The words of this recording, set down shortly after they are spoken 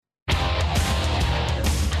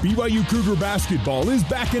BYU Cougar basketball is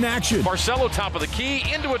back in action. Barcelo top of the key,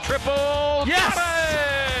 into a triple. Yes!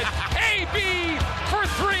 Got it! AB for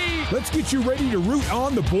three. Let's get you ready to root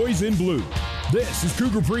on the boys in blue. This is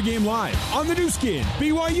Cougar Pregame Live on the new skin,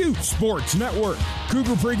 BYU Sports Network.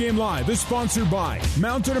 Cougar Pregame Live is sponsored by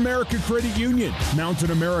Mountain America Credit Union. Mountain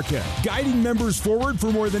America, guiding members forward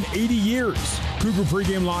for more than 80 years. Cougar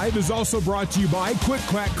Pregame Live is also brought to you by Quick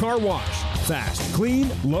Quack Car Wash. Fast, clean,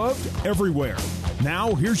 loved everywhere.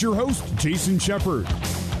 Now, here's your host, Jason Shepard.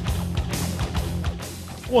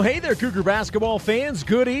 Well, hey there, Cougar basketball fans.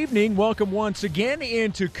 Good evening. Welcome once again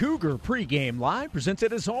into Cougar Pregame Live,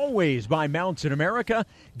 presented as always by Mountain America,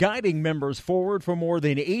 guiding members forward for more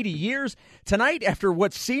than 80 years. Tonight, after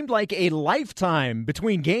what seemed like a lifetime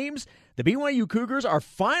between games, the BYU Cougars are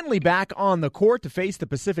finally back on the court to face the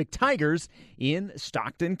Pacific Tigers in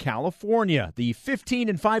Stockton, California. The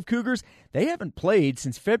 15-5 Cougars, they haven't played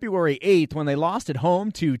since February 8th when they lost at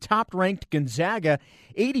home to top-ranked Gonzaga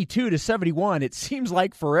 82-71. It seems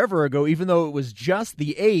like forever ago, even though it was just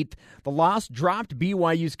the 8th. The loss dropped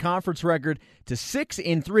BYU's conference record to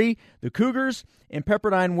 6-3. The Cougars and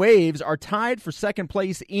Pepperdine Waves are tied for second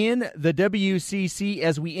place in the WCC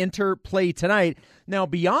as we enter play tonight. Now,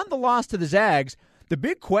 beyond the loss to the Zags, the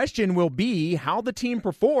big question will be how the team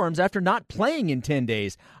performs after not playing in 10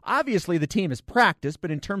 days. Obviously, the team has practiced,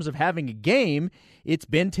 but in terms of having a game, it's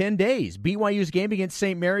been 10 days. BYU's game against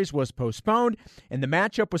St. Mary's was postponed, and the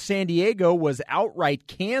matchup with San Diego was outright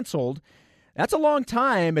canceled. That's a long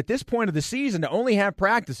time at this point of the season to only have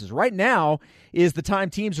practices. Right now is the time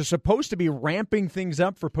teams are supposed to be ramping things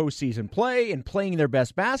up for postseason play and playing their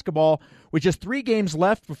best basketball. With just 3 games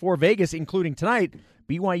left before Vegas, including tonight,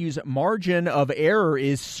 BYU's margin of error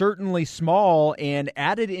is certainly small and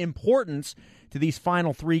added importance to these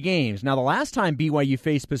final 3 games. Now, the last time BYU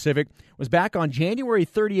faced Pacific was back on January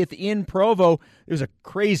 30th in Provo. It was a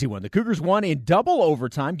crazy one. The Cougars won in double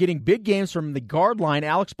overtime, getting big games from the guard line.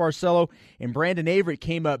 Alex Barcelo and Brandon Averett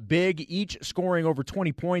came up big, each scoring over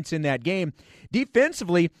 20 points in that game.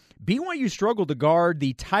 Defensively, BYU struggled to guard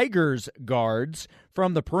the Tigers' guards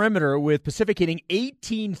from the perimeter, with Pacific hitting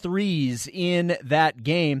 18 threes in that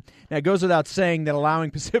game. Now, it goes without saying that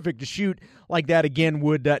allowing Pacific to shoot like that again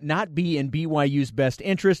would not be in BYU's best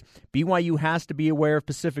interest. BYU has to be aware of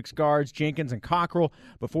Pacific's guards, Jenkins and Cockrell.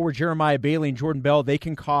 Before Jeremiah Bailey and Jordan Bell, they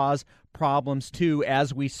can cause problems too,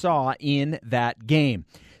 as we saw in that game.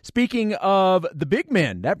 Speaking of the big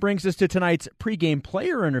men, that brings us to tonight's pregame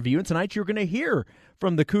player interview. And tonight you're going to hear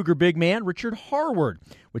from the Cougar big man, Richard Harward.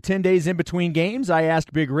 With 10 days in between games, I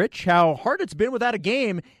asked Big Rich how hard it's been without a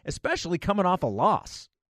game, especially coming off a loss.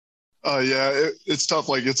 It's tough.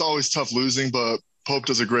 It's always tough losing, but Pope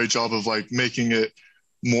does a great job of making it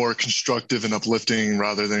more constructive and uplifting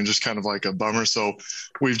rather than just kind of like a bummer. So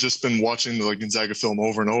we've just been watching the Gonzaga film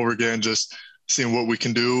over and over again, just seeing what we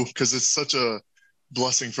can do, because it's such a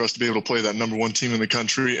blessing for us to be able to play that number 1 team in the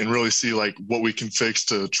country and really see what we can fix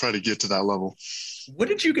to try to get to that level. What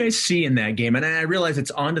did you guys see in that game? And I realize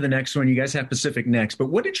it's on to the next one. You guys have Pacific next. But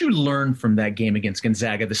what did you learn from that game against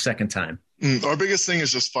Gonzaga the second time? Our biggest thing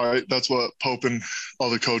is just fight. That's what Pope and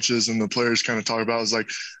all the coaches and the players kind of talk about, is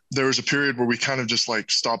there was a period where we kind of just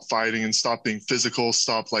stopped fighting and stopped being physical,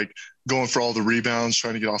 stopped going for all the rebounds,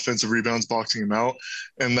 trying to get offensive rebounds, boxing them out.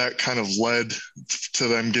 And that kind of led to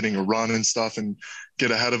them getting a run and stuff and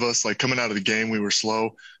get ahead of us. Coming out of the game, we were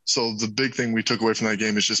slow. So the big thing we took away from that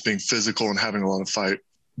game is just being physical and having a lot of fight.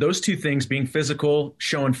 Those 2 things, being physical,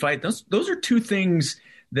 showing fight, those are 2 things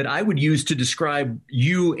that I would use to describe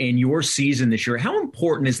you and your season this year. How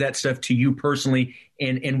important is that stuff to you personally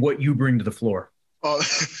and what you bring to the floor? I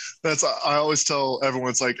always tell everyone,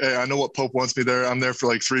 it's hey, I know what Pope wants me there. I'm there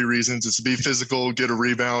for 3 reasons. It's to be physical, get a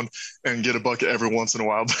rebound, and get a bucket every once in a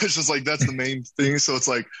while. But it's just that's the main thing. So it's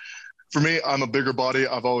for me, I'm a bigger body.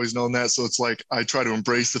 I've always known that. So it's I try to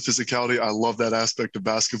embrace the physicality. I love that aspect of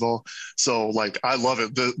basketball. So I love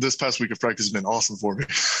it. This past week of practice has been awesome for me.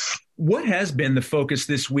 What has been the focus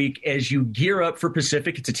this week as you gear up for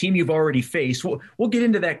Pacific? It's a team you've already faced. We'll get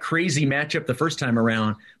into that crazy matchup the first time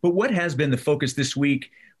around. But what has been the focus this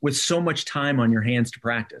week with so much time on your hands to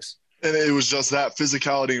practice? And it was just that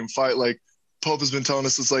physicality and fight. Pope has been telling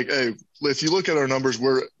us, it's hey, if you look at our numbers,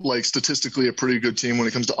 we're statistically a pretty good team when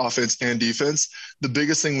it comes to offense and defense. The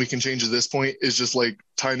biggest thing we can change at this point is just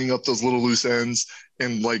tightening up those little loose ends.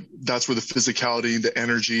 And that's where the physicality, the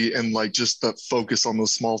energy, and just that focus on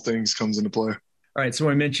those small things comes into play. All right, so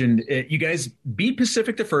I mentioned you guys beat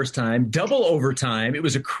Pacific the first time, double overtime. It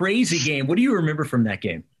was a crazy game. What do you remember from that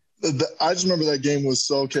game? I just remember that game was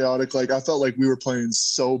so chaotic. I felt we were playing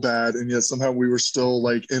so bad, and yet somehow we were still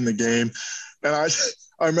in the game. And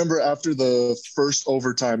I I remember after the first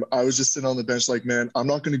overtime, I was just sitting on the bench like, man, I'm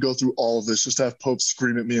not going to go through all of this just to have Pope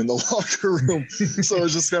scream at me in the locker room. So it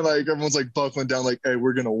was just kind of like everyone's like buckling down like, hey,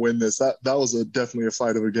 we're going to win this. That was definitely a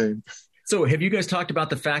fight of a game. So have you guys talked about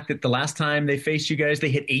the fact that the last time they faced you guys, they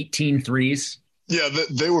hit 18 threes? Yeah,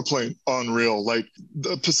 they were playing unreal. Like,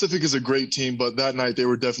 the Pacific is a great team, but that night they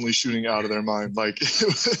were definitely shooting out of their mind. Like,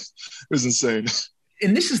 it was insane.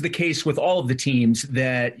 And this is the case with all of the teams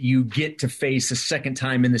that you get to face a second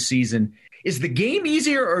time in the season. Is the game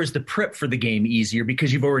easier or is the prep for the game easier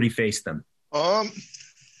because you've already faced them?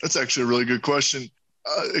 That's actually a really good question.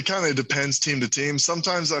 It kind of depends team to team.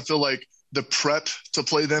 Sometimes I feel like the prep to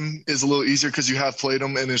play them is a little easier because you have played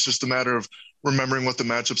them, and it's just a matter of remembering what the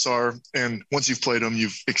matchups are. And once you've played them,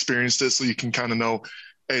 you've experienced it, so you can kind of know,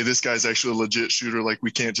 hey, this guy's actually a legit shooter. Like,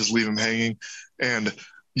 we can't just leave him hanging. And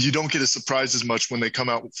you don't get as surprised as much when they come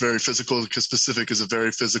out very physical, because Pacific is a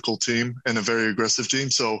very physical team and a very aggressive team.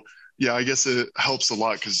 So, yeah, I guess it helps a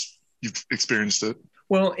lot because you've experienced it.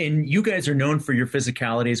 Well, and you guys are known for your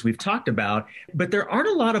physicality, as we've talked about, but there aren't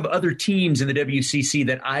a lot of other teams in the WCC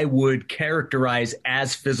that I would characterize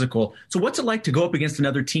as physical. So what's it like to go up against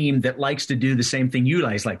another team that likes to do the same thing you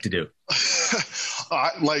guys like to do?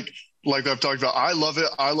 Like I've talked about, I love it.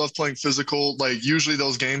 I love playing physical. Like, usually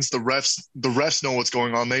those games, the refs know what's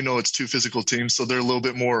going on. They know it's two physical teams, so they're a little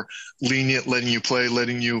bit more lenient, letting you play,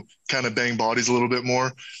 letting you kind of bang bodies a little bit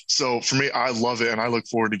more. So for me, I love it, and I look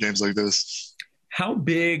forward to games like this. How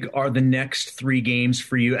big are the next 3 games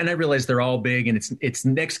for you? And I realize they're all big, and it's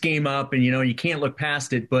next game up, and you can't look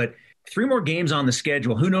past it. But 3 more games on the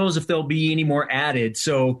schedule. Who knows if there'll be any more added?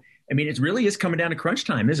 So, I mean, it really is coming down to crunch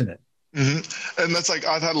time, isn't it? Mm-hmm. And that's like,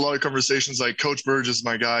 I've had a lot of conversations. Like, Coach Burge is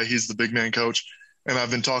my guy. He's the big man coach, and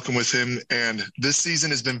I've been talking with him. And this season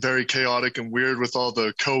has been very chaotic and weird with all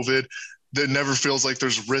the COVID. It never feels like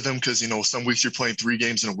there's rhythm because, some weeks you're playing 3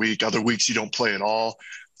 games in a week. Other weeks you don't play at all.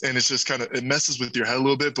 And it's just it messes with your head a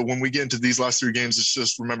little bit. But when we get into these last 3 games, it's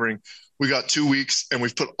just remembering we got 2 weeks and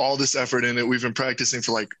we've put all this effort in it. We've been practicing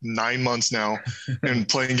for like 9 months now and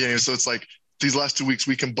playing games. So it's like these last 2 weeks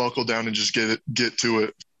we can buckle down and just get to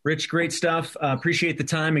it. Rich, great stuff. Appreciate the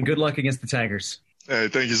time and good luck against the Tigers. Hey,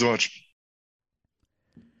 thank you so much.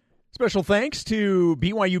 Special thanks to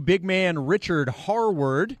BYU big man Richard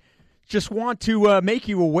Harward. Just want to make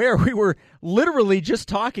you aware, we were literally just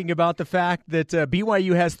talking about the fact that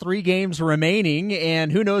BYU has 3 games remaining,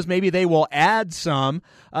 and who knows, maybe they will add some.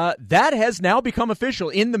 That has now become official.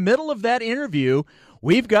 In the middle of that interview,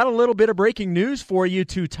 we've got a little bit of breaking news for you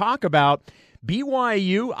to talk about.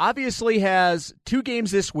 BYU obviously has 2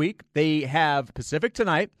 games this week. They have Pacific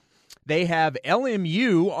tonight. They have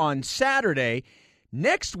LMU on Saturday.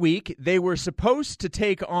 Next week, they were supposed to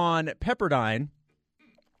take on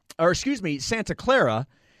Santa Clara.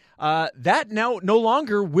 That now no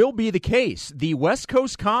longer will be the case. The West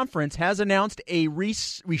Coast Conference has announced a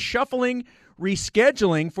rescheduling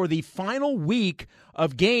for the final week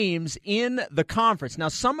of games in the conference. Now,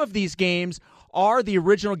 some of these games are the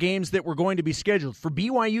original games that were going to be scheduled. For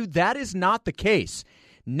BYU, that is not the case.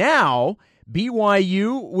 Now,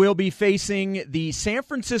 BYU will be facing the San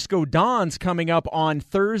Francisco Dons coming up on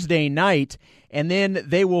Thursday night, and then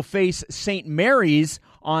they will face St. Mary's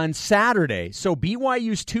on Saturday. So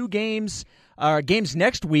BYU's 2 games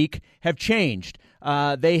next week have changed.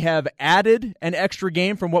 They have added an extra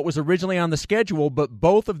game from what was originally on the schedule, but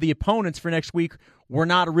both of the opponents for next week were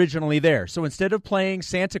not originally there. So instead of playing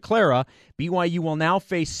Santa Clara, BYU will now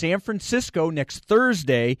face San Francisco next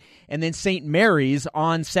Thursday and then St. Mary's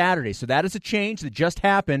on Saturday. So that is a change that just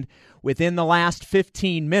happened within the last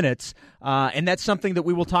 15 minutes. And that's something that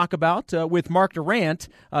we will talk about with Mark Durrant,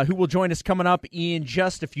 who will join us coming up in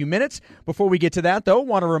just a few minutes. Before we get to that, though, I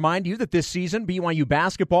want to remind you that this season, BYU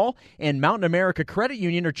basketball and Mountain America Credit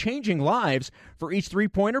Union are changing lives. For each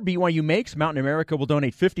 3-pointer BYU makes, Mountain America will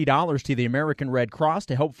donate $50 to the American Red Cross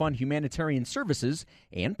to help fund humanitarian services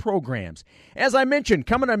and programs. As I mentioned,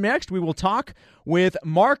 coming up next, we will talk with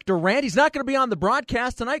Mark Durrant. He's not going to be on the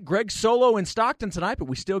broadcast tonight. Greg's solo in Stockton tonight, but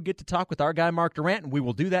we still get to talk with our guy Mark Durrant, and we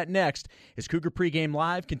will do that next as Cougar Pregame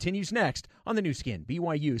Live continues next on the new skin,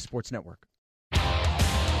 BYU Sports Network.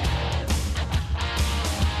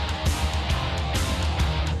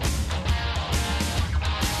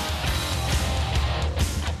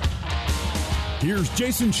 Here's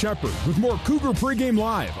Jason Shepard with more Cougar Pregame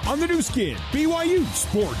Live on the new skin, BYU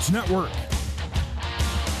Sports Network.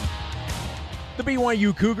 The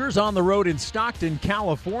BYU Cougars on the road in Stockton,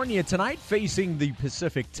 California tonight, facing the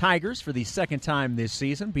Pacific Tigers for the second time this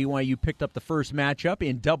season. BYU picked up the first matchup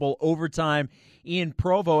in double overtime in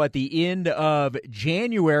Provo at the end of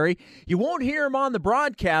January. You won't hear him on the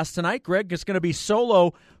broadcast tonight. Greg is going to be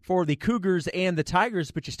solo for the Cougars and the Tigers,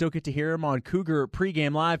 but you still get to hear him on Cougar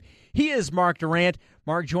Pregame Live. He is Mark Durrant.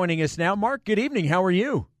 Mark joining us now. Mark, good evening. How are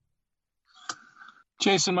you?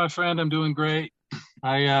 Jason, my friend, I'm doing great.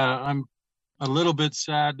 I'm a little bit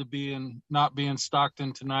sad to not be in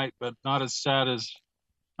Stockton tonight, but not as sad as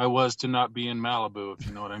I was to not be in Malibu, if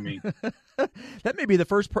you know what I mean. That may be the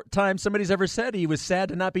first time somebody's ever said he was sad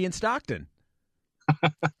to not be in Stockton.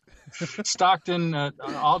 Stockton,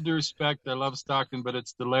 all due respect, I love Stockton, but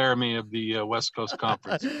it's the Laramie of the West Coast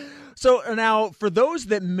Conference. So now, for those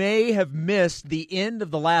that may have missed the end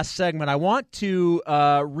of the last segment, I want to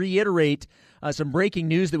reiterate some breaking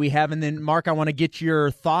news that we have, and then, Mark, I want to get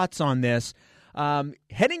your thoughts on this.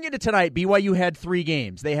 Heading into tonight, BYU had 3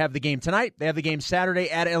 games. They have the game tonight, they have the game Saturday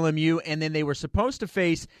at LMU, and then they were supposed to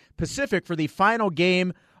face Pacific for the final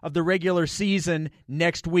game of the regular season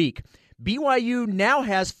next week. BYU now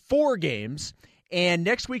has 4 games, and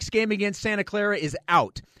next week's game against Santa Clara is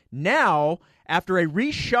out. Now, after a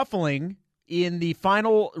reshuffling in the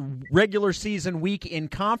final regular season week in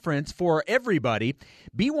conference for everybody,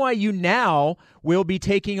 BYU now will be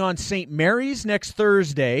taking on St. Mary's next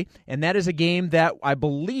Thursday, and that is a game that I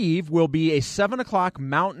believe will be a 7 o'clock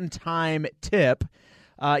Mountain Time tip.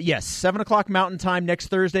 Yes, 7 o'clock Mountain Time next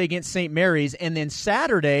Thursday against St. Mary's, and then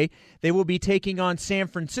Saturday they will be taking on San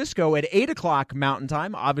Francisco at 8 o'clock Mountain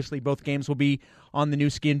Time. Obviously, both games will be on the new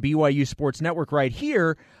skin BYU Sports Network right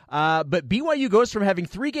here. But BYU goes from having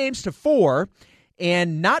 3 games to 4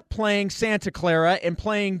 and not playing Santa Clara and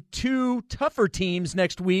playing 2 tougher teams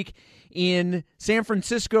next week in San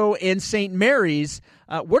Francisco and St. Mary's.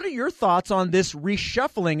 What are your thoughts on this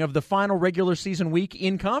reshuffling of the final regular season week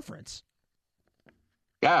in conference?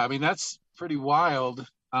 Yeah, I mean, that's pretty wild.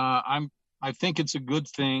 I think it's a good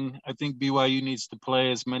thing. I think BYU needs to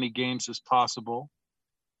play as many games as possible.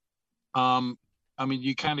 I mean,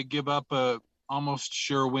 you kind of give up a almost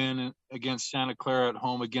sure win against Santa Clara at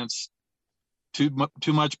home against two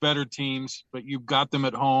much better teams, but you've got them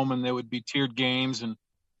at home, and they would be tiered games. And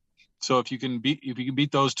so if you can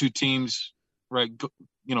beat those 2 teams, right,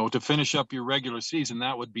 to finish up your regular season,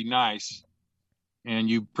 that would be nice. And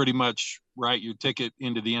you pretty much write your ticket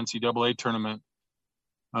into the NCAA tournament.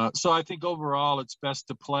 So I think overall it's best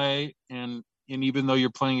to play, and even though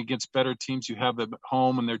you're playing against better teams, you have them at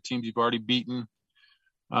home, and they're teams you've already beaten.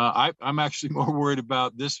 I'm actually more worried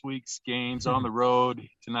about this week's games on the road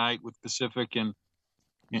tonight with Pacific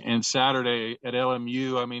and Saturday at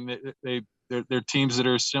LMU. I mean, they're teams that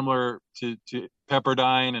are similar to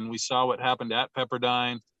Pepperdine, and we saw what happened at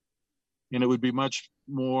Pepperdine, and it would be much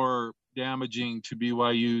more damaging to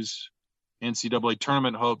BYU's NCAA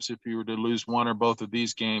tournament hopes if you were to lose one or both of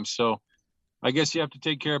these games. So I guess you have to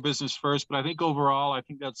take care of business first, but I think overall, I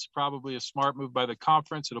think that's probably a smart move by the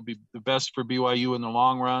conference. It'll be the best for BYU in the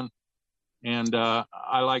long run. And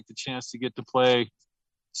I like the chance to get to play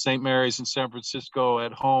St. Mary's and San Francisco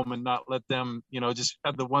at home and not let them, just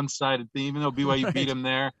have the one-sided thing. Even though BYU right. beat them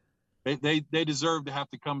there, they deserve to have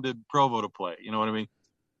to come to Provo to play. You know what I mean?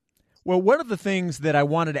 Well, one of the things that I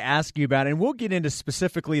wanted to ask you about, and we'll get into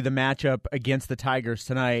specifically the matchup against the Tigers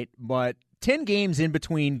tonight, but 10 games in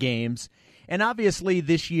between games, and obviously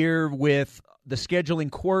this year with the scheduling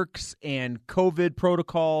quirks and COVID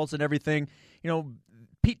protocols and everything,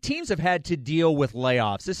 teams have had to deal with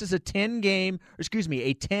layoffs. This is a 10-day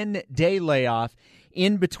layoff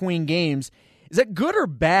in between games. Is that good or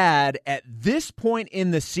bad at this point in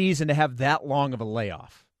the season to have that long of a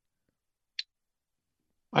layoff?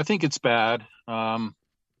 I think it's bad.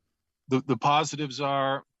 The positives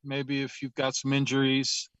are maybe if you've got some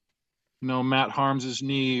injuries, Matt Harms's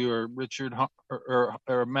knee or Richard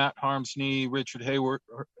or Matt Harm's knee, Richard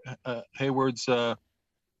Hayward's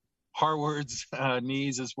Harward's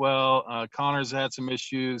knees as well. Connor's had some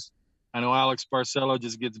issues. I know Alex Barcelo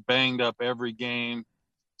just gets banged up every game.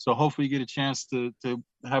 So hopefully you get a chance to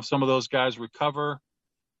have some of those guys recover.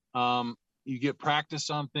 You get practice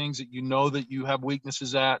on things that that you have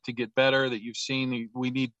weaknesses at to get better, that you've seen we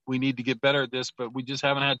need to get better at this, but we just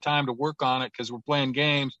haven't had time to work on it because we're playing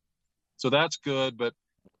games. So that's good. But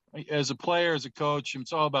as a player, as a coach,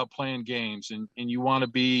 it's all about playing games, and you want to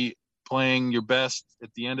be playing your best at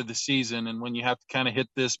the end of the season. And when you have to kind of hit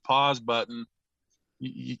this pause button,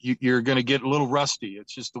 you're going to get a little rusty.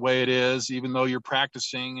 It's just the way it is. Even though you're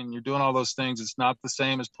practicing and you're doing all those things, it's not the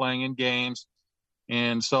same as playing in games.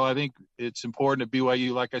 And so I think it's important at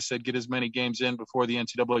BYU, like I said, get as many games in before the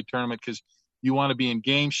NCAA tournament, because you want to be in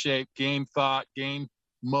game shape, game thought, game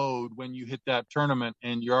mode when you hit that tournament,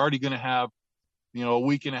 and you're already going to have, a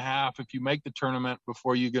week and a half if you make the tournament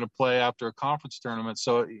before you're going to play after a conference tournament.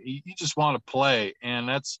 So you just want to play, and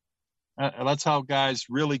that's how guys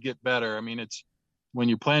really get better. I mean, it's when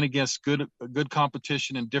you're playing against good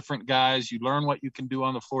competition and different guys, you learn what you can do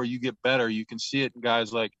on the floor, you get better. You can see it in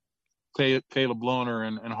guys like Caleb Lohner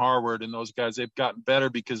and Harward, and those guys. They've gotten better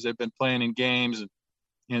because they've been playing in games,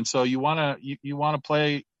 and so you want to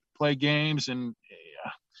play games. And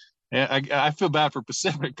I feel bad for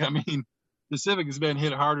Pacific. I mean, Pacific has been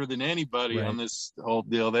hit harder than anybody on this whole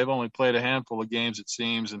deal. They've only played a handful of games, it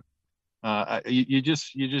seems, and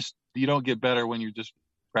you don't get better when you're just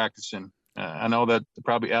practicing. I know that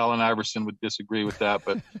probably Allen Iverson would disagree with that,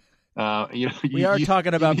 but we are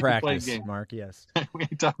talking about practice, Mark. Yes, we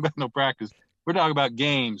ain't talking about no practice. We're talking about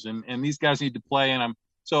games, and these guys need to play. And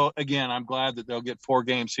I'm glad that they'll get 4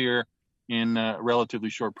 games here in a relatively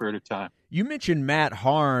short period of time. You mentioned Matt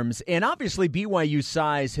Haarms, and obviously BYU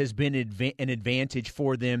size has been an advantage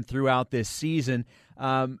for them throughout this season.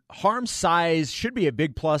 Haarms' size should be a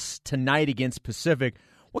big plus tonight against Pacific.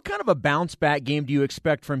 What kind of a bounce-back game do you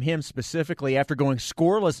expect from him specifically after going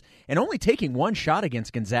scoreless and only taking 1 shot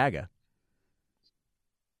against Gonzaga?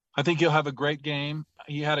 I think he'll have a great game.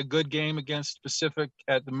 He had a good game against Pacific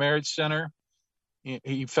at the Marriott Center.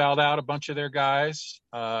 He fouled out a bunch of their guys.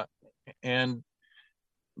 And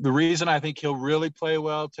the reason I think he'll really play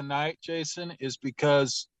well tonight, Jason, is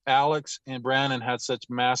because Alex and Brandon had such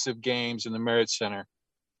massive games in the Marriott Center.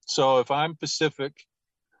 So if I'm Pacific,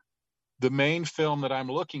 the main film that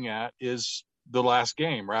I'm looking at is the last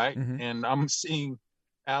game, right? Mm-hmm. And I'm seeing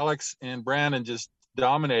Alex and Brandon just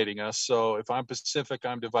dominating us. So if I'm Pacific,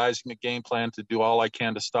 I'm devising a game plan to do all I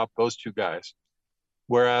can to stop those 2 guys.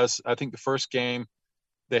 Whereas I think the first game,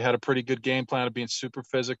 they had a pretty good game plan of being super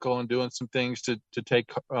physical and doing some things to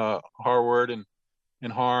take Harward and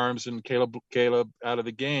Haarms and Caleb out of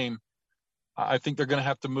the game. I think they're going to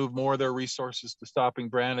have to move more of their resources to stopping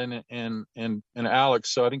Brandon and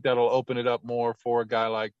Alex. So I think that'll open it up more for a guy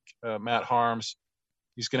like Matt Haarms.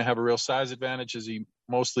 He's going to have a real size advantage, as he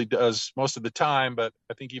mostly does most of the time, but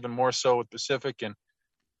I think even more so with Pacific. And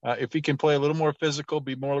if he can play a little more physical,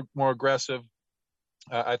 be more aggressive,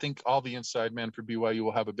 I think all the inside men for BYU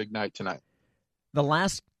will have a big night tonight. The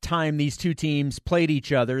last time these 2 teams played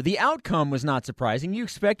each other, the outcome was not surprising. You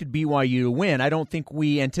expected BYU to win. I don't think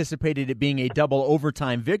we anticipated it being a double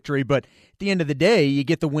overtime victory, but at the end of the day, you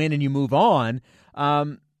get the win and you move on.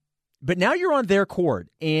 But now you're on their court,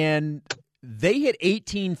 and they hit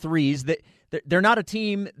 18 threes. They're not a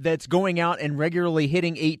team that's going out and regularly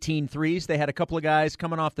hitting 18 threes. They had a couple of guys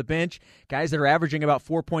coming off the bench, guys that are averaging about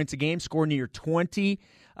 4 points a game, scoring near 20.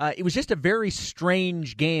 It was just a very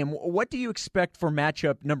strange game. What do you expect for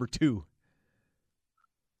matchup number 2?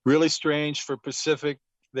 Really strange for Pacific.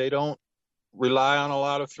 They don't rely on a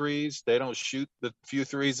lot of threes. They don't shoot the few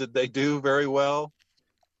threes that they do very well.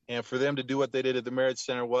 And for them to do what they did at the Marriott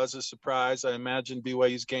Center was a surprise. I imagine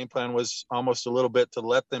BYU's game plan was almost a little bit to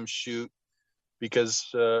let them shoot, because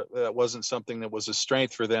that wasn't something that was a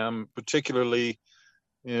strength for them, particularly,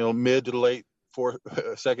 mid to late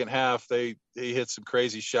second half. They hit some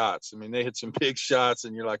crazy shots. I mean, they hit some big shots,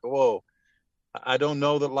 and you're like, whoa. I don't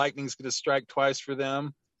know that Lightning's going to strike twice for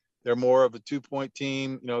them. They're more of a 2-point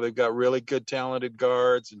team. They've got really good, talented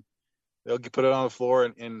guards, and they'll put it on the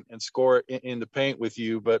floor and score in the paint with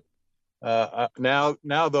you. But now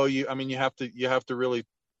though, you have to really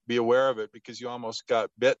be aware of it, because you almost got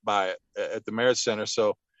bit by it at the Marriott Center.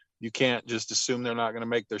 So you can't just assume they're not going to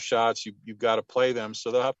make their shots. You've got to play them.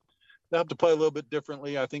 So they'll have to play a little bit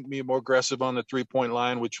differently. I think be more aggressive on the 3-point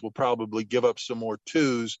line, which will probably give up some more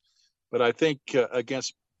 2s. But I think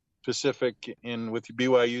against Pacific and with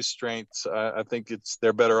BYU strengths, I think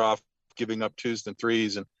they're better off giving up 2s than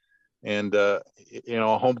 3s. And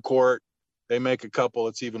home court, they make a couple,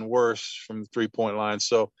 it's even worse from the 3-point line.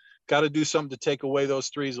 So got to do something to take away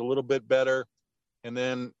those 3s a little bit better, and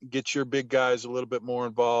then get your big guys a little bit more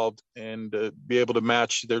involved and be able to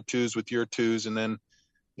match their 2s with your 2s. And then,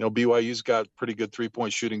 BYU's got pretty good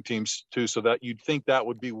 3-point shooting teams too. So that you'd think that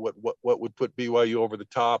would be what would put BYU over the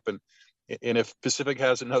top. And if Pacific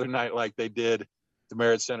has another night like they did the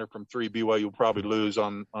Marriott Center from 3, BYU will probably lose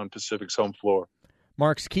on Pacific's home floor.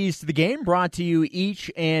 Mark's Keys to the Game brought to you each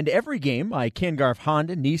and every game by Ken Garff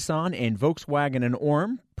Honda, Nissan, and Volkswagen and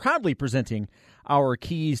Orem, proudly presenting our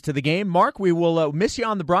Keys to the Game. Mark, we will miss you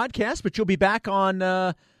on the broadcast, but you'll be back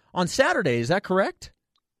on Saturday. Is that correct?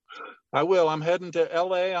 I will. I'm heading to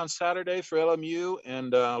L.A. on Saturday for LMU,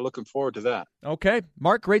 and looking forward to that. Okay.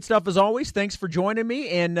 Mark, great stuff as always. Thanks for joining me,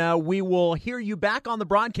 and we will hear you back on the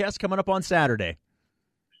broadcast coming up on Saturday.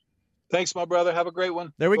 Thanks, my brother. Have a great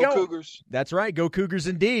one. There we go. Cougars. That's right. Go Cougars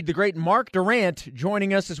indeed. The great Mark Durrant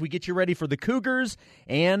joining us as we get you ready for the Cougars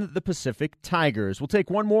and the Pacific Tigers. We'll take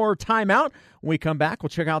one more timeout. When we come back, we'll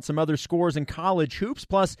check out some other scores in college hoops,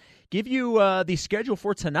 plus give you the schedule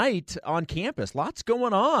for tonight on campus. Lots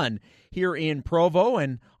going on here in Provo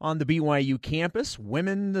and on the BYU campus.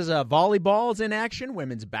 Women's volleyball is in action.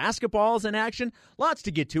 Women's basketball is in action. Lots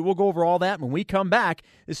to get to. We'll go over all that when we come back.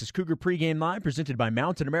 This is Cougar Pregame Live, presented by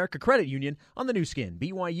Mountain America Credit Union on the new skin,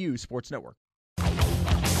 BYU Sports Network.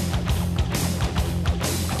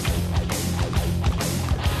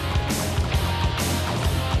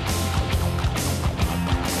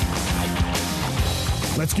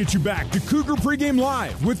 Let's get you back to Cougar Pregame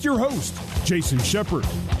Live with your host, Jason Shepard.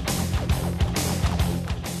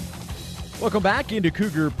 Welcome back into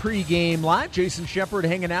Cougar Pregame Live. Jason Shepard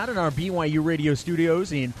hanging out in our BYU radio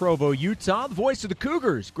studios in Provo, Utah. The voice of the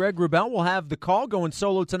Cougars, Greg Wrubell, will have the call going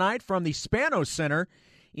solo tonight from the Spanos Center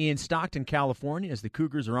in Stockton, California, as the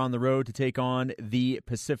Cougars are on the road to take on the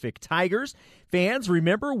Pacific Tigers. Fans,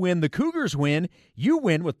 remember, when the Cougars win, you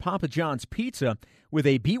win with Papa John's Pizza. With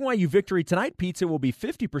a BYU victory tonight, pizza will be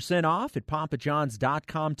 50% off at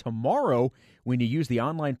papajohns.com tomorrow when you use the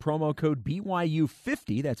online promo code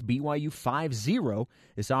BYU50. That's BYU50.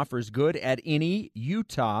 This offer is good at any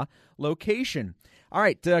Utah location. All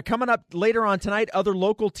right, coming up later on tonight, other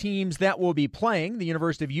local teams that will be playing. The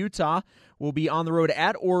University of Utah will be on the road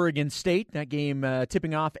at Oregon State. That game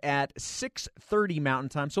tipping off at 6:30 Mountain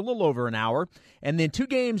Time, so a little over an hour. And then two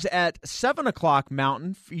games at 7 o'clock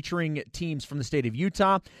Mountain featuring teams from the state of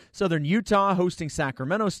Utah. Southern Utah hosting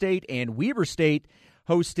Sacramento State, and Weber State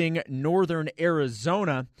hosting Northern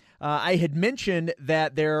Arizona. I had mentioned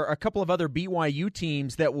that there are a couple of other BYU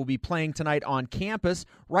teams that will be playing tonight on campus.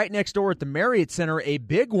 Right next door at the Marriott Center, a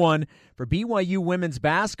big one for BYU women's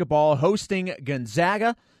basketball hosting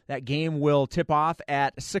Gonzaga. That game will tip off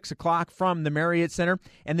at 6 o'clock from the Marriott Center.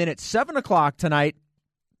 And then at 7 o'clock tonight,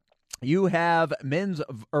 you have men's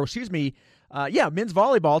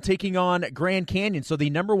volleyball taking on Grand Canyon. So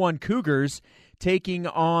the number one Cougars taking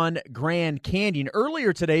on Grand Canyon.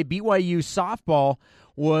 Earlier today, BYU softball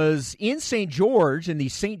was in St. George in the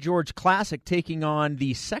St. George Classic, taking on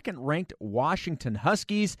the second-ranked Washington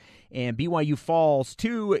Huskies, and BYU falls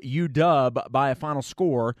to UW by a final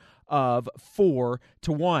score of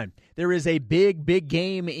 4-1. There is a big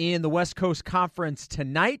game in the West Coast Conference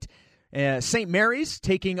tonight. St. Mary's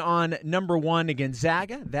taking on number one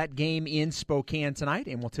Gonzaga. That game in Spokane tonight,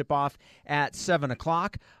 and will tip off at 7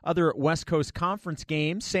 o'clock. Other West Coast Conference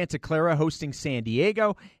games, Santa Clara hosting San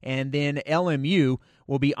Diego, and then LMU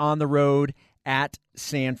will be on the road at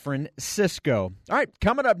San Francisco. All right,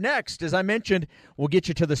 coming up next, as I mentioned, we'll get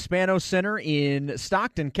you to the Spanos Center in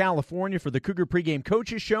Stockton, California for the Cougar Pregame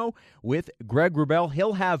Coaches Show with Greg Wrubell.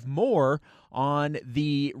 He'll have more on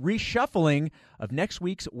the reshuffling of next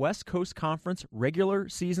week's West Coast Conference regular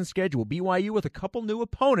season schedule. BYU with a couple new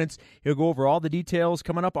opponents. He'll go over all the details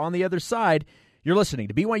coming up on the other side. You're listening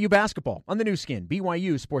to BYU Basketball on the new skin,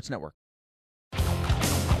 BYU Sports Network.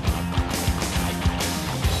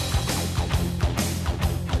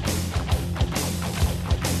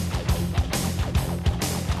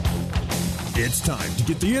 It's time to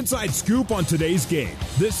get the inside scoop on today's game.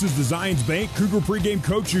 This is the Zions Bank Cougar Pregame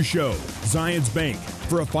Coaches Show. Zions Bank.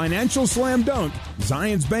 For a financial slam dunk,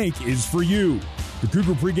 Zions Bank is for you. The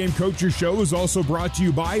Cougar Pregame Coaches Show is also brought to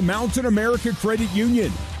you by Mountain America Credit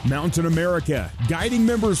Union. Mountain America, guiding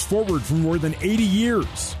members forward for more than 80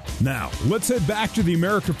 years. Now, let's head back to the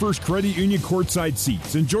America First Credit Union courtside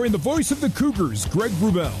seats and join the voice of the Cougars, Greg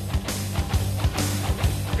Wrubell.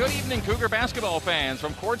 Good evening, Cougar basketball fans,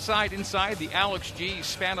 from courtside inside the Alex G.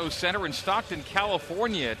 Spanos Center in Stockton,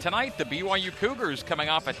 California. Tonight, the BYU Cougars coming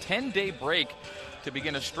off a 10-day break to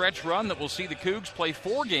begin a stretch run that will see the Cougs play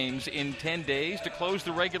 4 games in 10 days to close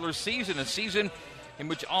the regular season, a season in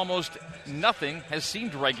which almost nothing has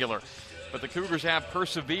seemed regular. But the Cougars have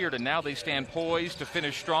persevered, and now they stand poised to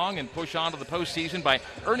finish strong and push on to the postseason by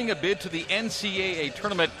earning a bid to the NCAA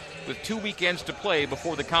tournament with 2 weekends to play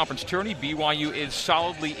before the conference tourney. BYU is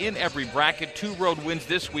solidly in every bracket. 2 road wins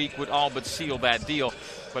this week would all but seal that deal,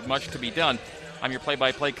 but much to be done. I'm your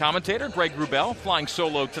play-by-play commentator, Greg Wrubell, flying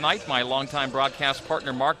solo tonight. My longtime broadcast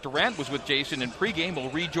partner, Mark Durrant, was with Jason in pregame. Will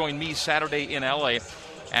rejoin me Saturday in L.A.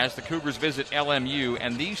 as the Cougars visit LMU.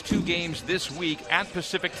 And these 2 games this week, at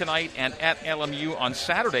Pacific tonight and at LMU on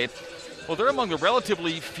Saturday, Well, they're among the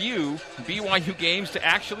relatively few BYU games to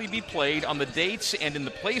actually be played on the dates and in the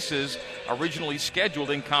places originally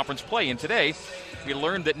scheduled in conference play. And today, we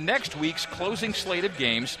learned that next week's closing slate of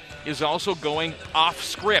games is also going off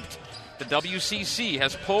script. The WCC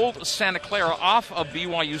has pulled Santa Clara off of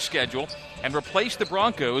BYU's schedule and replaced the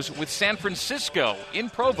Broncos with San Francisco in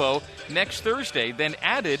Provo next Thursday, then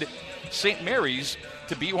added St. Mary's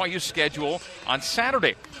to BYU's schedule on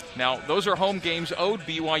Saturday. Now, those are home games owed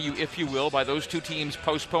BYU, if you will, by those two teams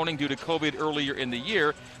postponing due to COVID earlier in the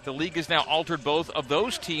year. The league has now altered both of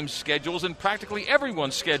those teams' schedules and practically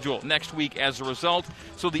everyone's schedule next week as a result.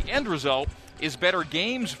 So the end result is better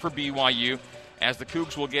games for BYU, as the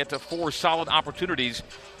Cougs will get to 4 solid opportunities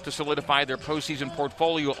to solidify their postseason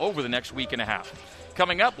portfolio over the next week and a half.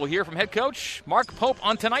 Coming up, we'll hear from head coach Mark Pope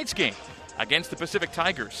on tonight's game against the Pacific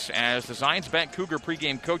Tigers as the Zions Bank Cougar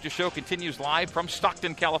pregame coaches show continues live from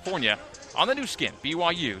Stockton, California on the new skin,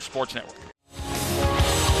 BYU Sports Network.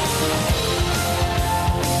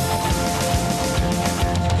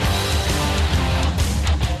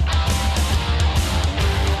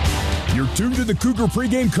 You're tuned to the Cougar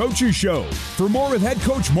Pregame Coaches Show. For more with head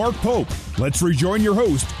coach Mark Pope, let's rejoin your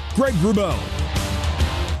host, Greg Wrubell.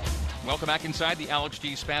 Welcome back inside the Alex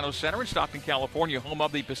G. Spanos Center in Stockton, California, home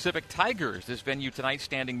of the Pacific Tigers. This venue tonight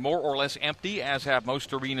standing more or less empty, as have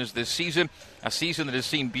most arenas this season. A season that has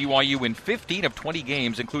seen BYU win 15 of 20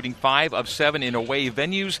 games, including 5 of 7 in away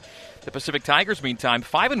venues. The Pacific Tigers, meantime,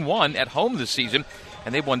 5-1 at home this season,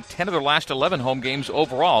 and they've won 10 of their last 11 home games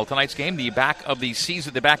overall. Tonight's game, the back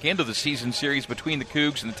end of the season series between the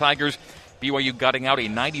Cougs and the Tigers. BYU gutting out a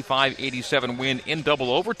 95-87 win in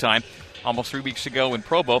double overtime almost 3 weeks ago in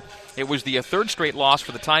Provo. It was the third straight loss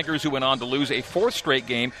for the Tigers, who went on to lose a 4th straight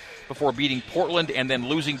game before beating Portland and then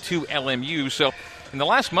losing to LMU. So in the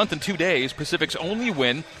last month and 2 days, Pacific's only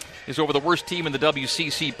win is over the worst team in the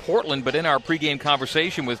WCC, Portland. But in our pregame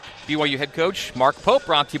conversation with BYU head coach Mark Pope,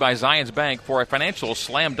 brought to you by Zions Bank, for a financial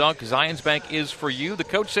slam dunk, Zions Bank is for you. The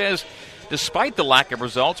coach says despite the lack of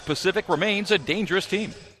results, Pacific remains a dangerous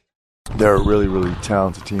team. They're a really, really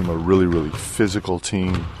talented team, a really, really physical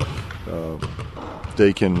team.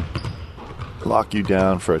 They can lock you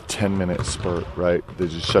down for a 10-minute spurt, right? They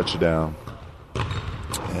just shut you down.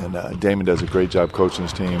 And Damon does a great job coaching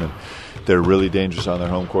his team, and they're really dangerous on their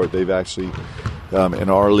home court. They've actually, in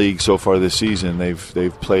our league so far this season,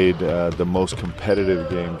 they've played the most competitive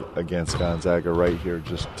game against Gonzaga right here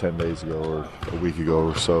just 10 days ago or a week ago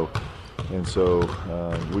or so. And so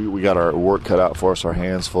we got our work cut out for us, our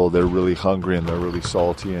hands full. They're really hungry and they're really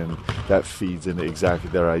salty, and that feeds into exactly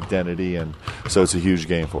their identity. And so it's a huge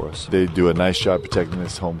game for us. They do a nice job protecting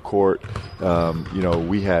this home court.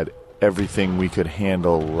 We had everything we could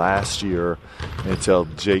handle last year until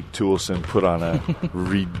Jake Toolson put on a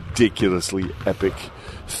ridiculously epic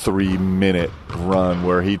 3-minute run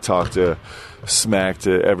where he talked smack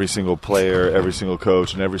to every single player, every single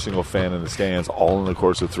coach, and every single fan in the stands, all in the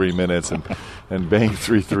course of 3 minutes, and banged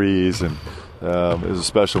 3 threes, and it was a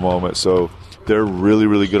special moment. So they're really,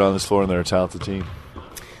 really good on this floor, and they're a talented team.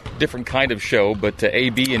 Different kind of show, but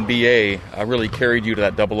AB and BA really carried you to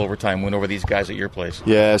that double overtime win over these guys at your place.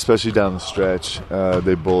 Yeah, especially down the stretch.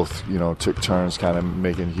 They both, took turns kind of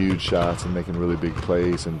making huge shots and making really big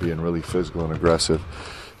plays and being really physical and aggressive.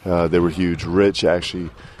 They were huge. Rich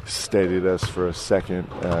actually steadied us for a second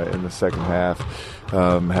in the second half.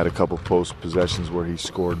 Had a couple post possessions where he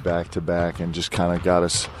scored back-to-back and just kind of got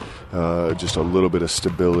us just a little bit of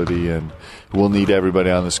stability. And we'll need everybody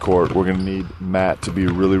on this court. We're going to need Matt to be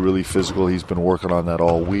really, really physical. He's been working on that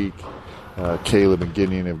all week. Caleb and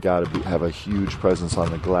Gideon have got to have a huge presence on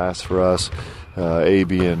the glass for us.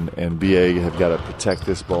 AB and BA have got to protect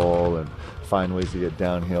this ball and find ways to get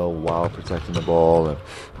downhill while protecting the ball, and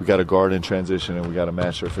we got to guard in transition, and we got to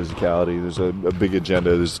match their physicality. There's a big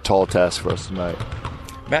agenda. There's a tall task for us tonight.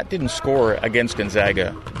 Matt didn't score against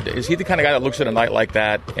Gonzaga. Is he the kind of guy that looks at a night like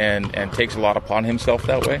that and takes a lot upon himself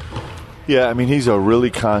that way? Yeah, I mean, he's a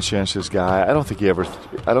really conscientious guy. I don't think he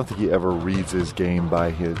ever reads his game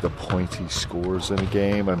by the points he scores in a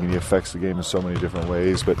game. I mean, he affects the game in so many different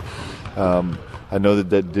ways, but I know that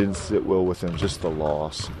didn't sit well with him, just the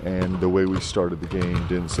loss. And the way we started the game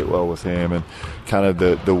didn't sit well with him. And kind of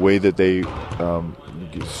the way that they,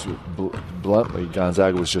 bluntly,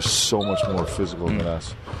 Gonzaga was just so much more physical than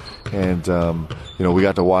us. And, we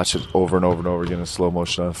got to watch it over and over and over again in slow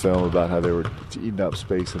motion on film about how they were eating up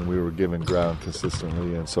space and we were giving ground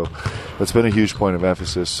consistently. And so that's been a huge point of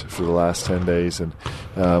emphasis for the last 10 days. And,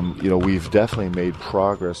 we've definitely made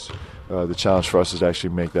progress the challenge for us is to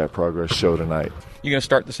actually make that progress show tonight. You going to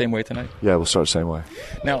start the same way tonight? Yeah, we'll start the same way.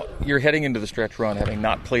 Now, you're heading into the stretch run having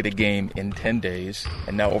not played a game in 10 days,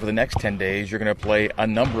 and now over the next 10 days, you're going to play a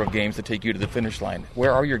number of games to take you to the finish line.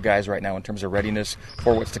 Where are your guys right now in terms of readiness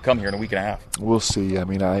for what's to come here in a week and a half? We'll see. I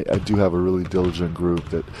mean, I do have a really diligent group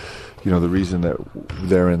that, the reason that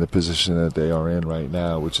they're in the position that they are in right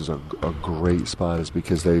now, which is a great spot, is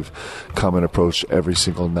because they've come and approached every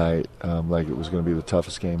single night like it was going to be the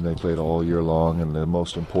toughest game they played all year long and the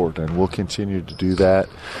most important. And we'll continue to do that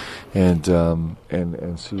and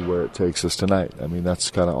see where it takes us tonight. I mean, that's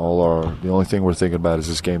kind of the only thing we're thinking about is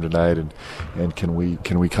this game tonight, and can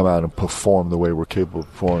we come out and perform the way we're capable of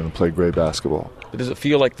performing and play great basketball. Does it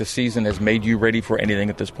feel like the season has made you ready for anything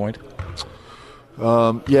at this point?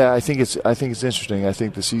 Yeah, I think it's interesting. I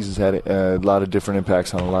think the season's had a lot of different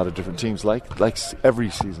impacts on a lot of different teams, like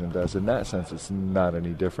every season does. In that sense, it's not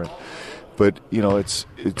any different. But this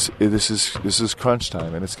is crunch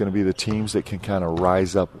time, and it's going to be the teams that can kind of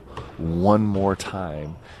rise up one more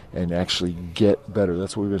time and actually get better.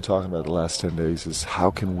 That's what we've been talking about the last 10 days, is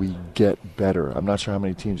how can we get better. I'm not sure how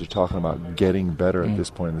many teams are talking about getting better at this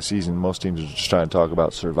point in the season. Most teams are just trying to talk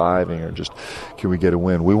about surviving or just can we get a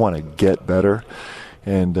win. We want to get better,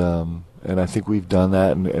 and I think we've done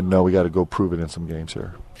that, and now we got to go prove it in some games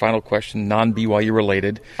here. Final question, non-BYU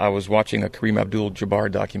related. I was watching a Kareem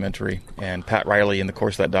Abdul-Jabbar documentary, and Pat Riley, in the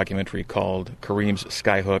course of that documentary, called Kareem's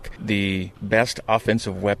skyhook the best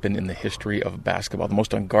offensive weapon in the history of basketball, the most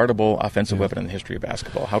unguardable offensive weapon in the history of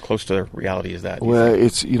basketball. How close to reality is that? Well,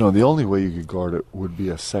 it's the only way you could guard it would be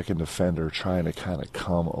a second defender trying to kind of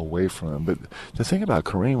come away from him. But the thing about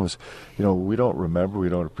Kareem was, we don't remember, we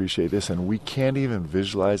don't appreciate this, and we can't even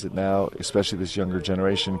visualize it now, especially this younger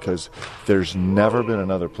generation, because there's never been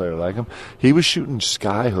another player like him. He was shooting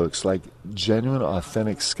skyhooks, like genuine,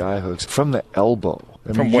 authentic skyhooks from the elbow.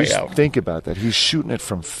 From way out. Think about that. He's shooting it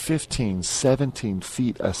from 15, 17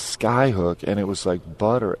 feet, a skyhook, and it was like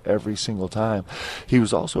butter every single time. He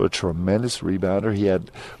was also a tremendous rebounder. He had,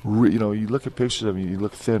 you look at pictures of him, you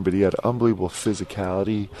look thin, but he had unbelievable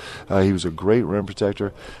physicality. He was a great rim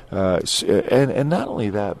protector. And not only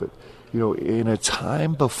that, but, in a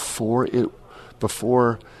time before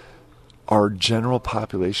our general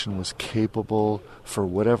population was capable, for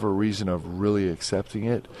whatever reason, of really accepting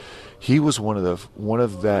it, he was one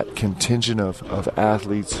of that contingent of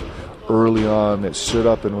athletes early on that stood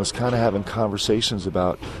up and was kind of having conversations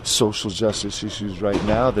about social justice issues right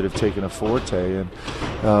now that have taken a forte.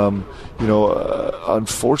 And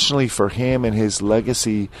unfortunately for him and his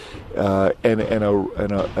legacy, and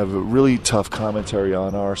a really tough commentary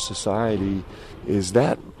on our society, is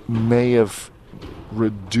that may have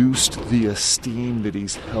reduced the esteem that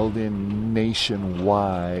he's held in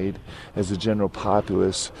nationwide as a general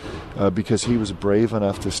populace, because he was brave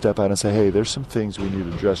enough to step out and say, hey, there's some things we need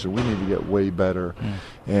to address, and we need to get way better.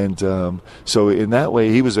 And so in that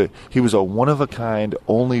way, he was a one-of-a-kind,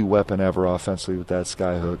 only weapon ever offensively with that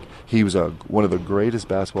skyhook. He was one of the greatest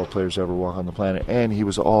basketball players to ever walk on the planet, and he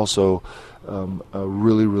was also a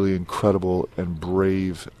really, really incredible and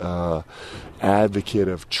brave advocate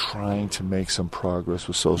of trying to make some progress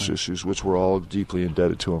with social issues, which we're all deeply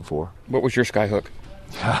indebted to him for. What was your skyhook?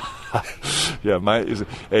 Yeah, my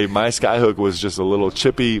skyhook was just a little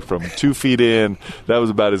chippy from 2 feet in. That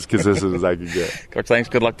was about as consistent as I could get. Coach, thanks.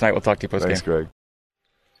 Good luck tonight. We'll talk to you post-game. Thanks, Greg.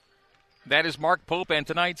 That is Mark Pope and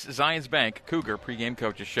tonight's Zions Bank Cougar pregame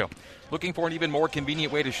coaches show. Looking for an even more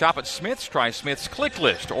convenient way to shop at Smith's? Try Smith's Click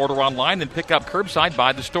List. Order online, then pick up curbside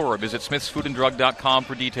by the store. Visit smithsfoodanddrug.com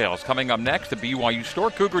for details. Coming up next, the BYU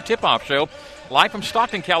Store Cougar Tip-Off Show, live from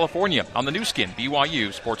Stockton, California, on the new skin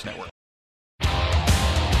BYU Sports Network.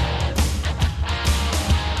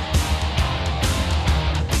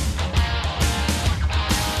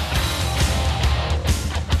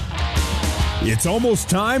 It's almost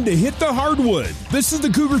time to hit the hardwood. This is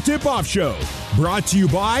the Cougar Tip-Off Show, brought to you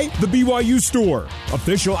by the BYU Store,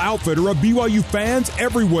 official outfitter of BYU fans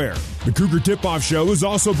everywhere. The Cougar Tip-Off Show is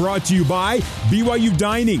also brought to you by BYU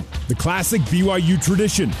Dining, the classic BYU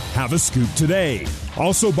tradition. Have a scoop today.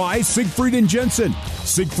 Also by Siegfried and Jensen.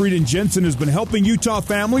 Siegfried and Jensen has been helping Utah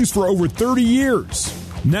families for over 30 years.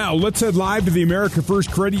 Now, let's head live to the America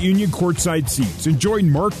First Credit Union courtside seats and join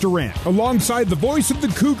Mark Durant alongside the voice of the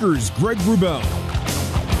Cougars, Greg Wrubell.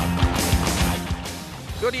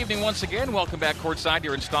 Good evening once again. Welcome back courtside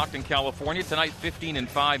here in Stockton, California. Tonight, 15-5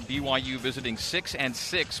 BYU visiting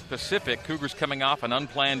 6-6 Pacific. Cougars coming off an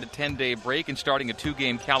unplanned 10-day break and starting a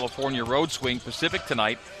 2-game California road swing. Pacific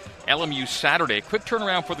tonight, LMU Saturday. Quick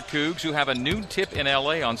turnaround for the Cougs, who have a noon tip in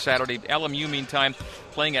L.A. on Saturday. LMU, meantime,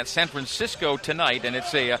 playing at San Francisco tonight, and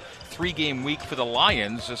it's a 3-game week for the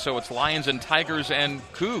Lions. So it's Lions and Tigers and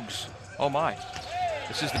Cougs. Oh, my.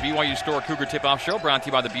 This is the BYU Store Cougar Tip-Off Show, brought to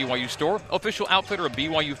you by the BYU Store, official outfitter of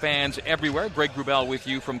BYU fans everywhere. Greg Wrubell with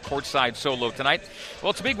you from courtside solo tonight. Well,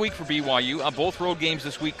 it's a big week for BYU. Both road games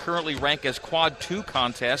this week currently rank as Quad 2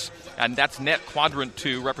 contests, and that's net Quadrant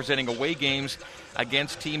 2, representing away games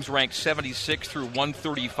against teams ranked 76 through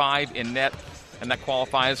 135 in net, and that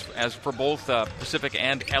qualifies as for both Pacific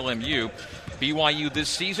and LMU. BYU this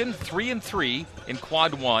season, 3-3 in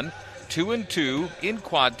Quad 1, 2-2 in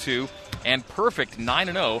Quad 2, and perfect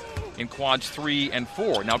 9-0 in Quads 3 and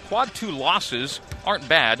 4. Now, Quad 2 losses aren't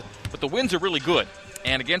bad, but the wins are really good.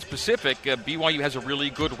 And against Pacific, BYU has a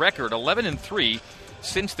really good record, 11-3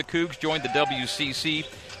 since the Cougs joined the WCC.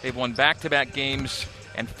 They've won back-to-back games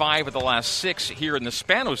and 5 of the last 6 here in the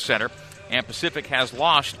Spanos Center. And Pacific has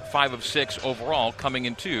lost 5 of 6 overall coming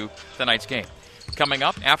into tonight's game. Coming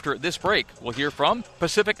up after this break, we'll hear from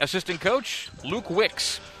Pacific assistant coach Luke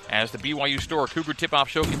Wicks as the BYU Store Cougar Tip-Off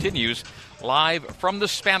Show continues live from the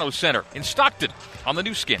Spanos Center in Stockton on the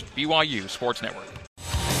new skin, BYU Sports Network.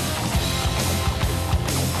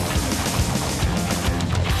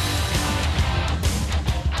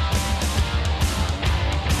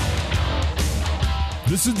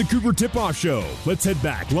 This is the Cougar Tip-Off Show. Let's head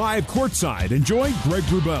back live courtside and join Greg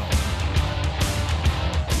Wrubell.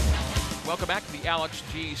 Welcome back to the Alex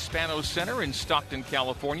G. Spanos Center in Stockton,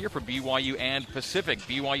 California for BYU and Pacific.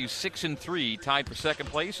 BYU 6-3, tied for second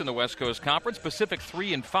place in the West Coast Conference. Pacific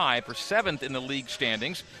 3-5 for seventh in the league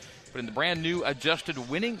standings. But in the brand new adjusted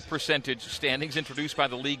winning percentage standings introduced by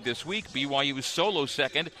the league this week, BYU is solo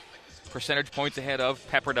second, percentage points ahead of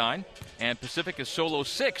Pepperdine. And Pacific is solo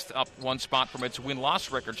sixth, up one spot from its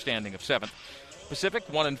win-loss record standing of seventh. Pacific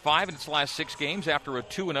 1-5 in its last 6 games after a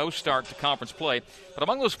 2-0 start to conference play. But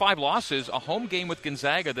among those 5 losses, a home game with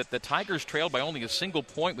Gonzaga that the Tigers trailed by only a single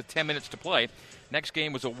point with 10 minutes to play. Next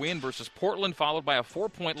game was a win versus Portland, followed by a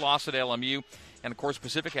 4-point loss at LMU. And, of course,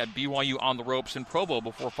 Pacific had BYU on the ropes in Provo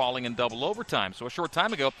before falling in double overtime. So a short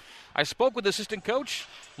time ago, I spoke with assistant coach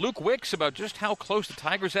Luke Wicks about just how close the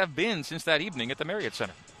Tigers have been since that evening at the Marriott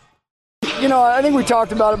Center. You know, I think we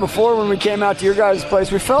talked about it before when we came out to your guys'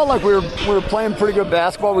 place. We felt like we were playing pretty good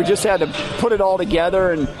basketball. We just had to put it all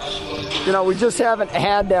together, and, you know, we just haven't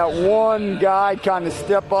had that one guy kind of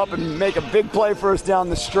step up and make a big play for us down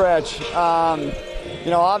the stretch. You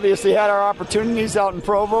know, obviously had our opportunities out in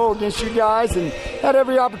Provo against you guys and had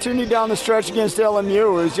every opportunity down the stretch against LMU.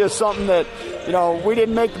 It was just something that, you know, we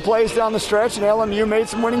didn't make the plays down the stretch, and LMU made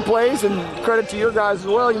some winning plays, and credit to your guys as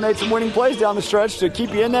well. You made some winning plays down the stretch to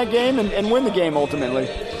keep you in that game and win the game ultimately.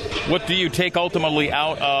 What do you take ultimately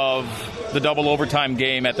out of the double overtime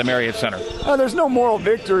game at the Marriott Center? There's no moral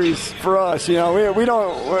victories for us. You know,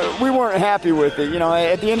 we weren't happy with it. You know,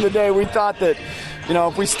 at the end of the day, we thought that, you know,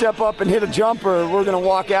 if we step up and hit a jumper, we're going to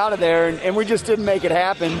walk out of there, and we just didn't make it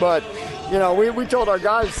happen. But, you know, we told our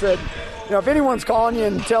guys, said, you know, if anyone's calling you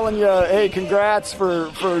and telling you, hey, congrats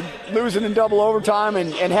for losing in double overtime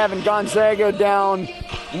and having Gonzaga down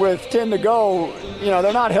with 10 to go, you know,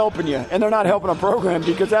 they're not helping you, and they're not helping a program,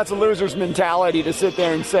 because that's a loser's mentality to sit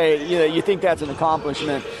there and say, you know, you think that's an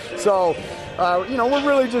accomplishment. So, you know, we're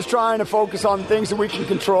really just trying to focus on things that we can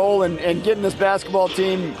control and getting this basketball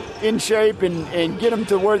team in shape and get them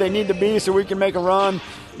to where they need to be so we can make a run,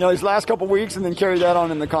 you know, these last couple weeks and then carry that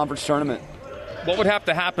on in the conference tournament. What would have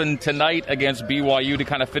to happen tonight against BYU to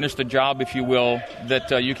kind of finish the job, if you will, that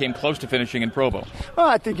you came close to finishing in Provo? Well,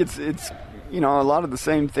 I think it's you know, a lot of the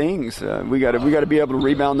same things. We got to be able to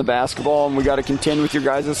rebound the basketball, and we got to contend with your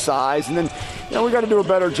guys' size, and then, you know, we got to do a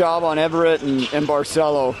better job on Everett and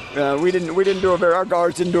Barcelo. Our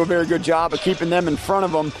guards didn't do a very good job of keeping them in front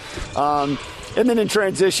of them. And then in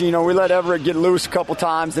transition, you know, we let Everett get loose a couple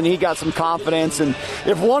times, and he got some confidence. And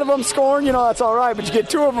if one of them scoring, you know, that's all right. But you get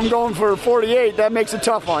 2 of them going for 48, that makes it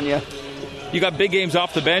tough on you. You got big games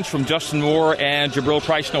off the bench from Justin Moore and Jabril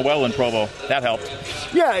Price-Noel in Provo. That helped.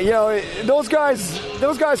 Yeah, you know, those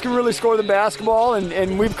guys can really score the basketball, and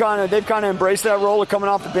they've kind of embraced that role of coming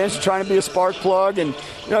off the bench and trying to be a spark plug. And,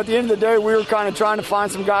 you know, at the end of the day, we were kind of trying to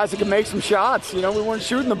find some guys that could make some shots. You know, we weren't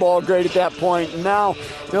shooting the ball great at that point. And now,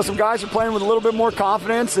 you know, some guys are playing with a little bit more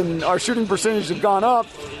confidence, and our shooting percentage have gone up.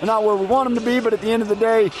 We're not where we want them to be, but at the end of the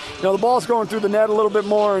day, you know, the ball's going through the net a little bit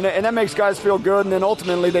more, and that makes guys feel good. And then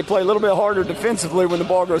ultimately, they play a little bit harder better defensively when the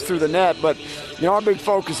ball goes through the net. But, our big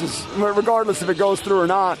focus is, regardless if it goes through or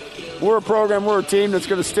not, we're a program, we're a team that's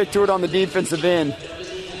going to stick to it on the defensive end.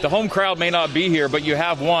 The home crowd may not be here, but you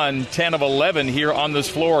have won 10 of 11 here on this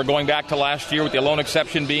floor, going back to last year with the lone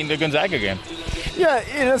exception being the Gonzaga game.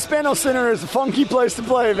 Yeah, Spano Center is a funky place to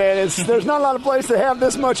play, man. There's not a lot of places that have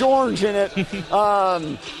this much orange in it.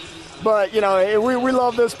 But, we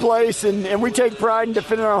love this place, and we take pride in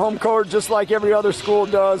defending our home court just like every other school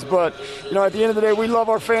does. But, at the end of the day, we love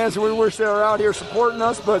our fans, and we wish they were out here supporting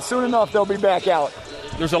us. But soon enough, they'll be back out.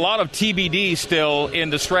 There's a lot of TBD still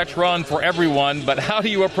in the stretch run for everyone, but how do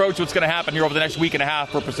you approach what's going to happen here over the next week and a half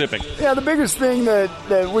for Pacific? Yeah, the biggest thing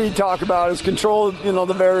that we talk about is control,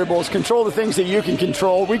 the variables, control the things that you can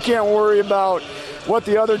control. We can't worry about what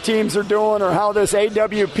the other teams are doing or how this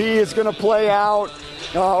AWP is going to play out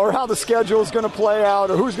or how the schedule is going to play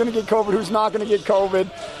out or who's going to get COVID, who's not going to get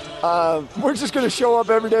COVID. We're just going to show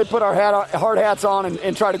up every day, put our hard hats on,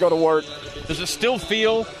 and try to go to work. Does it still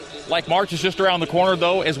feel like March is just around the corner,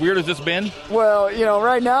 though, as weird as it's been? Well,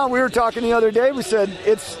 right now, we were talking the other day, we said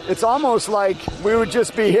it's almost like we would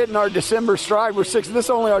just be hitting our December stride. This is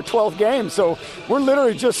only our 12th game, so we're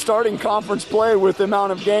literally just starting conference play with the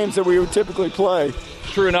amount of games that we would typically play.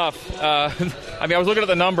 True enough. I was looking at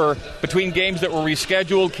the number between games that were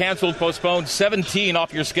rescheduled, canceled, postponed. 17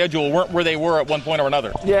 off your schedule weren't where they were at one point or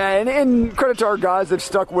another. Yeah, and credit to our guys that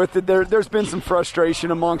stuck with it. There's been some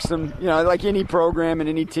frustration amongst them, like any program and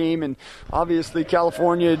any team. And obviously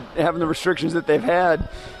California having the restrictions that they've had,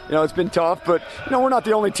 it's been tough. But, we're not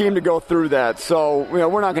the only team to go through that. So,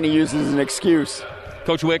 we're not going to use it as an excuse.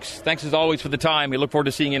 Coach Wicks, thanks as always for the time. We look forward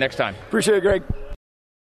to seeing you next time. Appreciate it, Greg.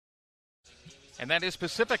 And that is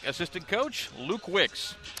Pacific assistant coach Luke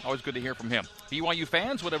Wicks. Always good to hear from him. BYU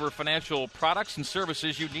fans, whatever financial products and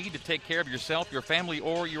services you need to take care of yourself, your family,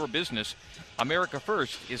 or your business, America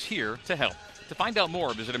First is here to help. To find out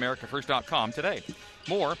more, visit AmericaFirst.com today.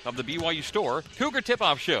 More of the BYU Store Cougar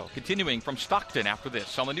Tip-Off Show continuing from Stockton after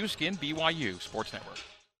this on the new skin BYU Sports Network.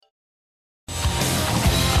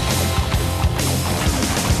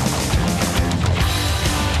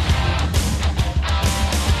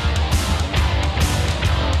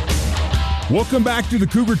 Welcome back to the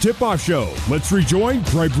Cougar Tip-Off Show. Let's rejoin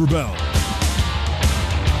Craig Rubel. All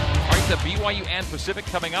right, the BYU and Pacific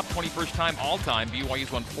coming up, 21st time all-time.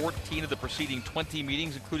 BYU's won 14 of the preceding 20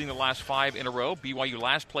 meetings, including the last 5 in a row. BYU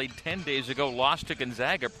last played 10 days ago, lost to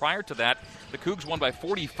Gonzaga. Prior to that, the Cougs won by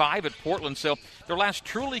 45 at Portland. So their last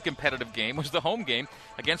truly competitive game was the home game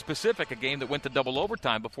against Pacific, a game that went to double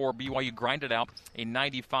overtime before BYU grinded out a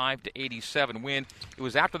 95-87 win. It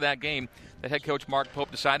was after that game that head coach Mark Pope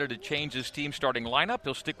decided to change his team starting lineup.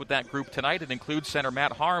 He'll stick with that group tonight. It includes center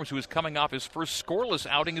Matt Harms, who is coming off his first scoreless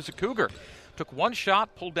outing as a Cougar. Took one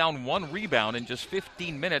shot, pulled down one rebound in just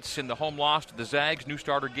 15 minutes in the home loss to the Zags. New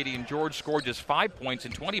starter Gideon George scored just 5 points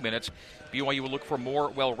in 20 minutes. BYU will look for more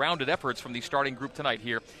well-rounded efforts from the starting group tonight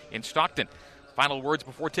here in Stockton. Final words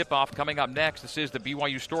before tip-off coming up next. This is the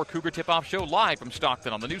BYU Store Cougar Tip-Off Show live from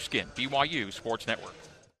Stockton on the new skin BYU Sports Network.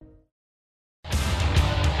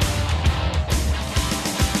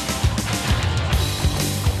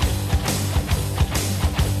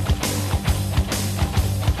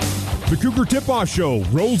 The Cougar Tip-Off Show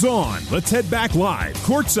rolls on. Let's head back live,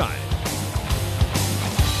 courtside.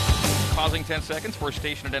 Pausing 10 seconds for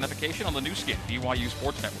station identification on the new skin BYU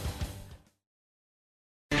Sports Network.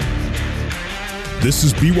 This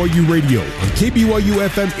is BYU Radio on KBYU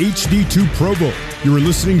FM HD2 Provo. You are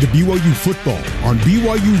listening to BYU Football on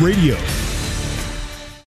BYU Radio.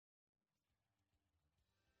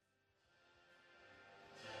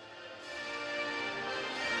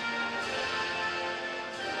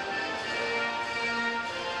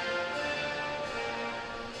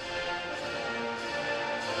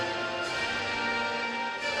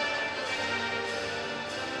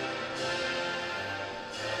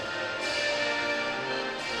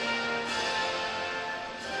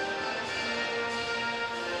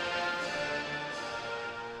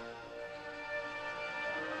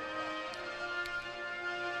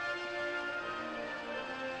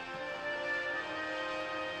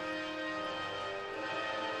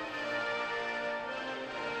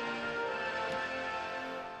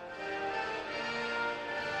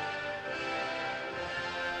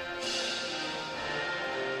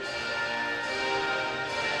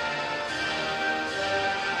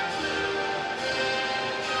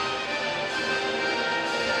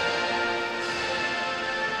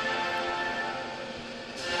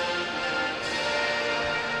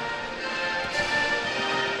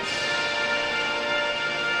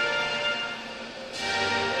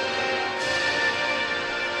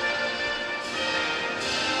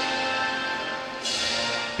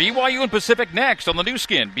 BYU and Pacific next on the new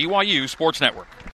skin, BYU Sports Network.